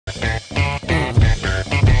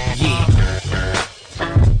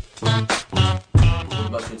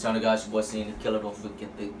channel, guys. Your boy Seeing the Killer. Don't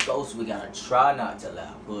forget the ghost. We gotta try not to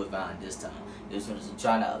laugh. Good find this time. This one is a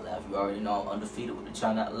try not to laugh. You already know I'm undefeated with the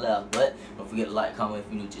try not to laugh. But don't forget to like, comment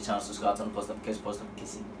if you're new to your channel, subscribe, turn on post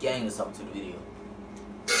notifications, gang. Let's hop to the video.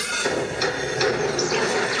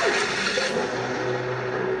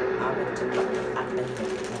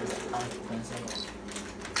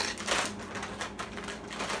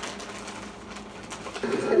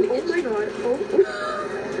 Oh my god. Oh.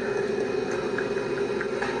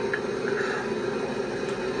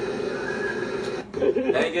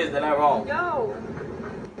 Dang it, they're not wrong. Yo.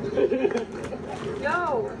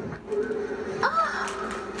 Yo.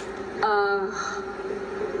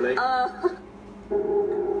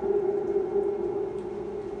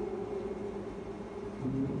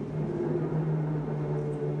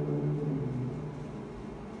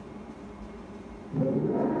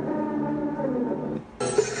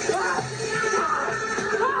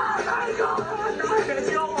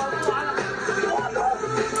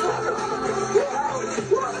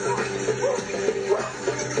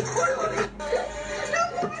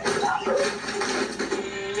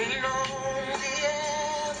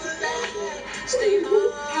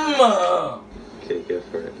 Can't get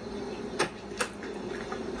for it.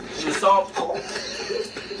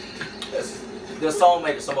 The song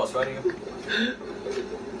made it so much funnier.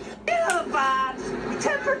 Yeah, vibes.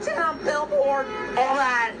 10% on Billboard.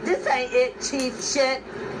 Alright, this ain't it, chief shit.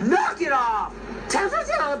 Knock it off.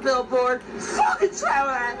 10% on the Billboard. Fucking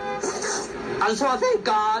try it. I just want to thank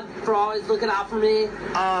God for always looking out for me.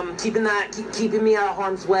 Keeping me out of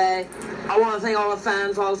harm's way. I want to thank all the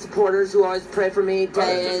fans, all the supporters who always pray for me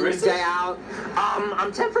day in, day out.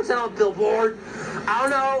 I'm 10% on Billboard. I don't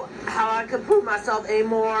know how I could prove myself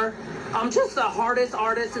anymore. I'm just the hardest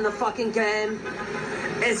artist in the fucking game.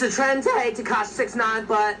 It's a trend to hate Tekashi 6ix9ine,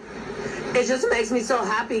 but it just makes me so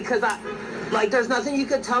happy because there's nothing you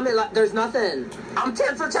could tell me. Like, there's nothing. I'm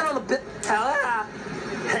 10% on the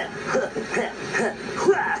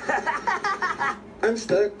I'm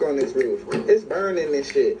stuck on this roof. It's burning and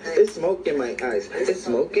shit. It's smoke in my eyes. It's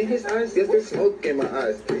smoke in his eyes? Yes, there's smoke in my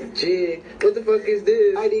eyes. Gee, what the fuck is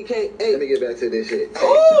this? IDK, hey. Let me get back to this shit.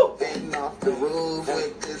 Ooh! Jumping off the roof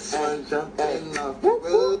with this one, jumping off the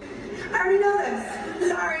roof. I already know this.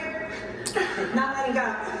 Sorry. Not letting go.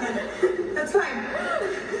 That's fine.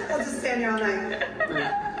 I'll just stand here all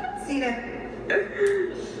night. Seen it.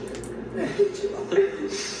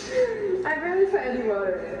 I barely put any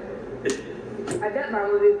water in it. I bet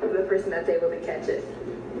Mom will be the person that's able to catch it.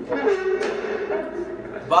 But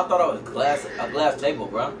I thought it was a glass table,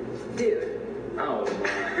 bro. Dude. Oh,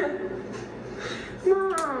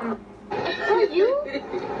 Mom. Oh, you?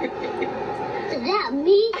 Is that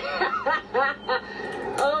me?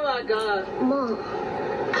 Oh my god. Mom.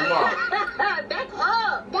 Come on. Back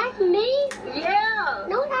up. That's me? Yeah.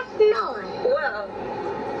 No, that's not. Well,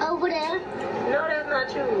 Over there? no, that's not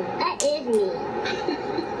true. That is me.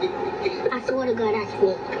 I swear to God, that's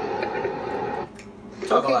me.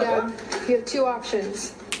 Talking Okay, like Dad, that. you have two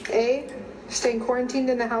options. A, staying quarantined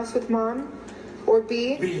in the house with Mom, or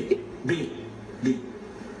B, B.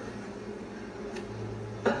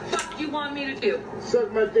 What do you want me to do?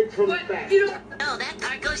 Suck my dick from the back. You don't. No, that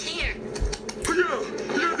part goes here.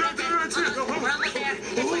 That's it. We're almost there.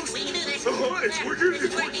 We can do this. It's working. This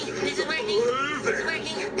is working. This is working. This is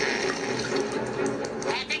working.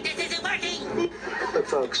 Patrick, this isn't working. Look,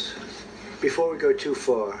 folks, before we go too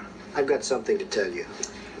far, I've got something to tell you.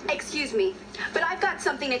 Excuse me, but I've got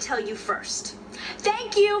something to tell you first.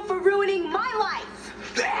 Thank you for ruining my life.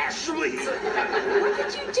 Ashley! What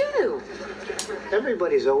did you do?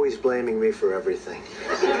 Everybody's always blaming me for everything.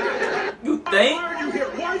 You think? Why are you here?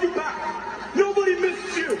 Why are you back? Nobody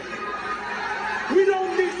missed you. We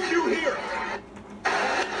don't miss you here.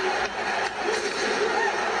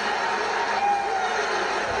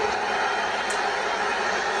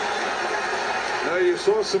 Now you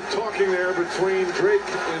saw some talking there between Drake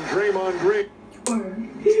and Draymond Green.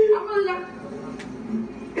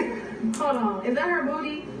 Hold on. Is that her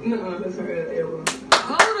booty? No, that's her elbow.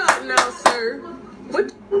 Hold up now, sir.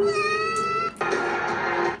 What?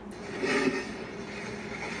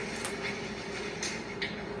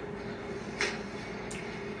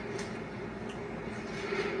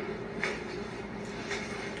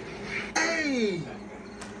 Hey!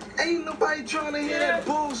 Ain't nobody trying to hear that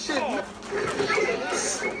bullshit. I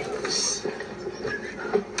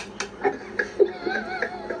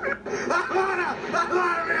wanna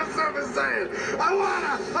be a Super Saiyan. I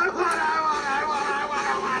wanna.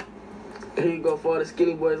 Here you go, for all the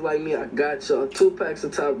skinny boys like me, I got y'all. 2 packs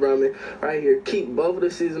of Top Ramen right here. Keep both of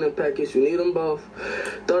the seasoning packets. You need them both.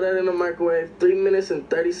 Throw that in the microwave. 3 minutes and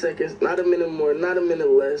 30 seconds. Not a minute more, not a minute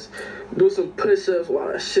less. Do some push-ups while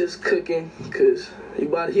that shit's cooking, because you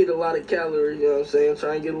about to eat a lot of calories, you know what I'm saying?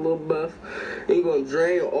 Try and get a little buff. And you're going to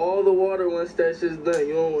drain all the water once that shit's done.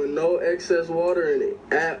 You don't want no excess water in it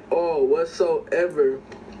at all, whatsoever.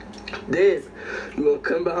 Then, you're going to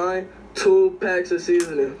come behind 2 packs of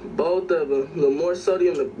seasoning, both of them. The more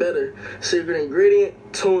sodium, the better. Secret ingredient,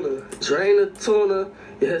 tuna. Drain the tuna.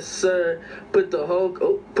 Yes, sir. Put the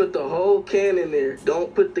whole can in there.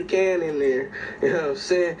 Don't put the can in there. You know what I'm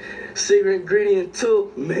saying? Secret ingredient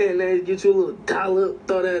 2, mayonnaise. Get you a little dollop.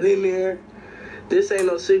 Throw that in there. This ain't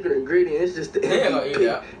no secret ingredient. It's just the MVP. You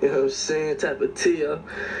know what I'm saying? Tapatio.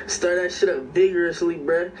 Stir that shit up vigorously,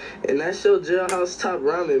 bruh. And that's your Jailhouse Top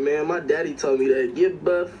Ramen, man. My daddy told me that. Get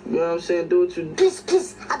buff. You know what I'm saying? Do what you do.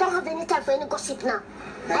 Please. I don't have any time for any gossip now.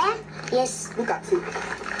 Eh? Yes. We got to.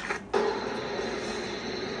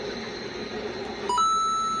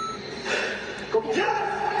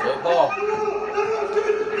 Good ball.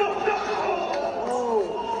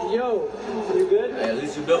 Oh, yo, you good? Hey, at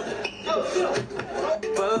least you built it.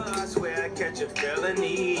 But I swear I catch a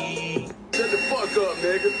felony. Shut the fuck up,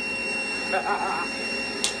 nigga.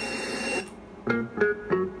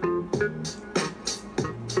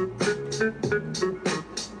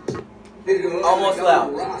 Almost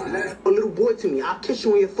loud. A little boy to me. I'll kiss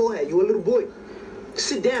you on your forehead. You a little boy.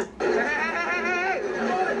 Sit down. Hey,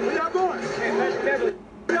 where y'all going? Hey, where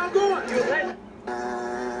y'all going?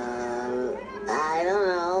 I don't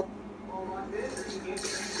know.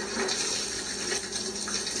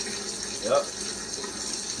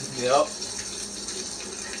 Yep.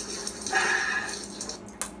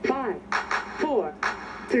 5, 4,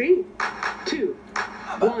 3, 2,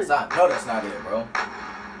 1. Stop. No, that's not it, bro.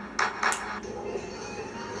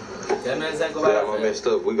 10 minutes ain't go back. I messed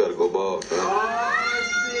up. We gotta go ball.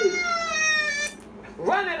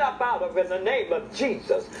 Run it up out of in the name of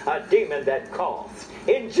Jesus, a demon that coughs.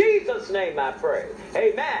 In Jesus' name I pray.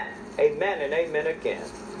 Amen. Amen and amen again.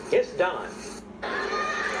 It's done.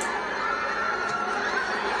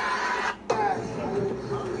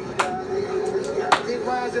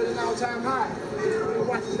 Wise at an all-time high.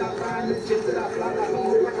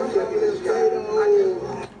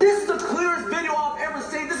 This is the clearest video I've ever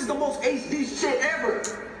seen. This is the most HD shit ever.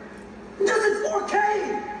 This is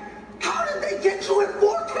 4K. How did they get you in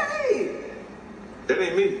 4K? That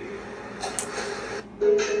ain't me.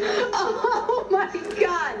 Oh my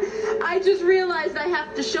god! I just realized I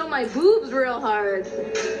have to show my boobs real hard.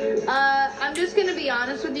 I'm just gonna be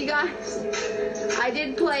honest with you guys. I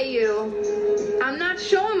did play you. I'm not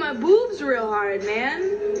showing my boobs real hard, man.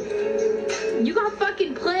 You got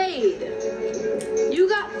fucking played. You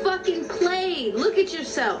got fucking played. Look at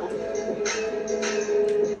yourself.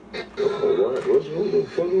 What's wrong? What the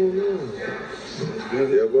fuck on now?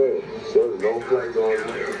 Yeah, bro. So there's no flag on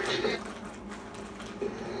there.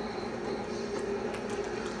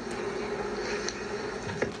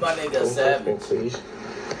 My nigga Savage. Please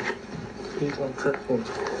don't touch me.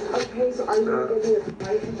 Okay, so are you gonna give me a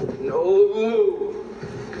fight? No.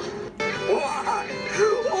 Why?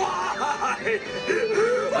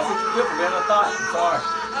 That's what you get for being a thought. I'm sorry.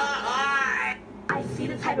 I see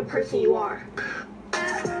the type of person you are.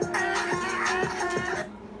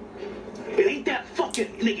 It ain't that fucking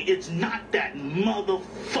nigga. It's not that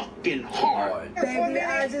motherfucking hard. Baby,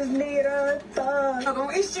 I just need a thug.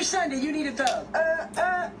 On Easter Sunday, you need a thug.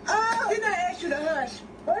 Didn't I ask you to hush?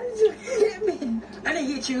 Why did you hit me? I didn't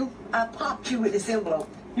hit you. I popped you with this envelope.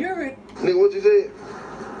 You're it. Nigga, what you said?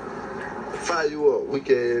 Fire you up, weak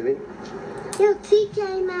ass nigga. Your teeth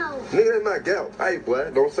came out. Nigga, that's my gout. Hey,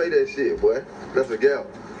 boy, don't say that shit, boy. That's a gout.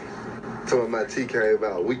 Some of my teeth came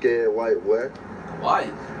out. Weak ass white boy. Why?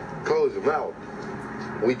 Close your mouth.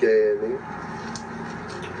 Weak ass nigga.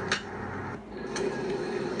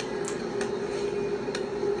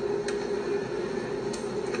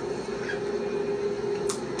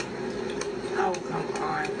 Oh, come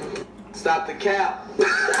on. Stop the cap. Stop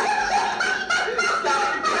the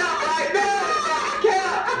cap right now. Stop the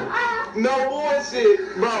cap. No bullshit,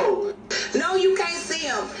 bro. No, you can't see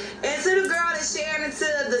him. And to the girl that's sharing it to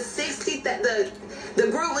the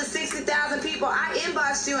group with 60,000 people, I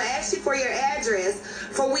inboxed you and asked you for your address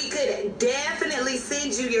for we could definitely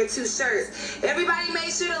send you your 2 shirts. Everybody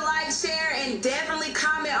make sure to like, share, and definitely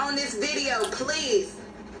comment on this video, please.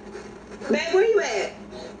 Babe, where you at?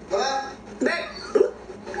 What? Babe,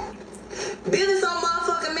 Billy so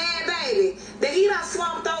motherfucking mad, baby, that he done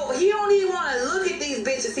slumped over. He don't even want to look at these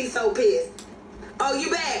bitches. He's so pissed. Oh, you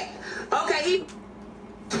back? Okay, he...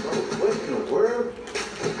 What in the world?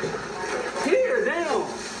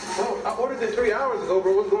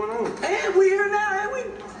 going on? And we here now, ain't we?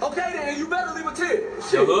 Okay then, you better leave a tip.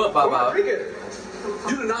 Shut up, Papa.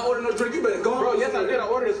 You did not order no drink, you better go on. Bro, yes I did, I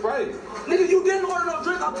ordered a Sprite. Nigga, you didn't order no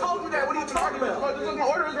drink, I told you that. What are you talking about? Bro, this is my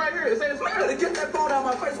order is right here. It says Man, better get that phone out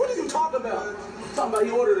of my face. What are you talking about? Talking about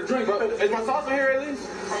you ordered a drink. Bro, is my sauce in here at least?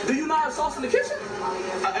 Do you not have sauce in the kitchen?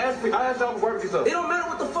 I asked y'all for barbecue sauce. It don't matter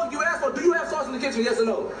what the fuck you asked for. Do you have sauce in the kitchen, yes or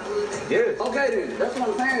no? Yes. Okay then, that's what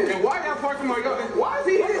I'm saying. And why y'all parking my yard? Why is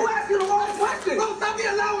he here? You asking the wrong question. Bro, stop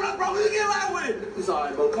getting loud with us, bro. You get loud with it. It's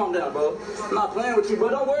alright, bro. Calm down, bro. I'm not playing with you, bro.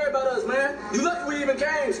 Don't worry about us, man. You lucky we even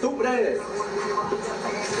came, stupid ass.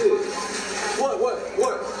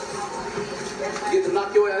 What? You get to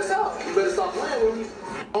knock your ass out. You better stop playing with me.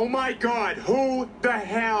 Oh my God, who the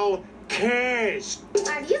hell cares?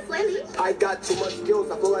 Are you Slendy? I got too much skills.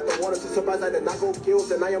 I feel like the water so surprised I did not go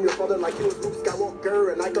kills. And I am your father like you was Luke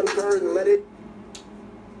Skywalker. And I concur and let it.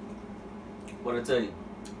 What I tell you?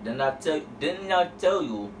 Didn't I tell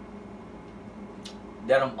you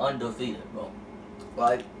that I'm undefeated, bro?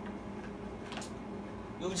 Like,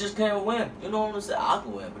 you just can't win. You know what I'm saying? I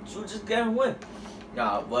can win, but you just can't win.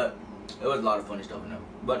 Nah, but it was a lot of funny stuff in there.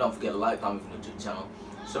 But don't forget to like, comment if you're new to the channel,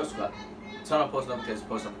 subscribe, turn on post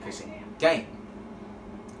notification game.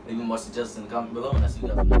 Leave me more suggestions in the comment below, and I'll see you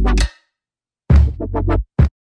guys next time.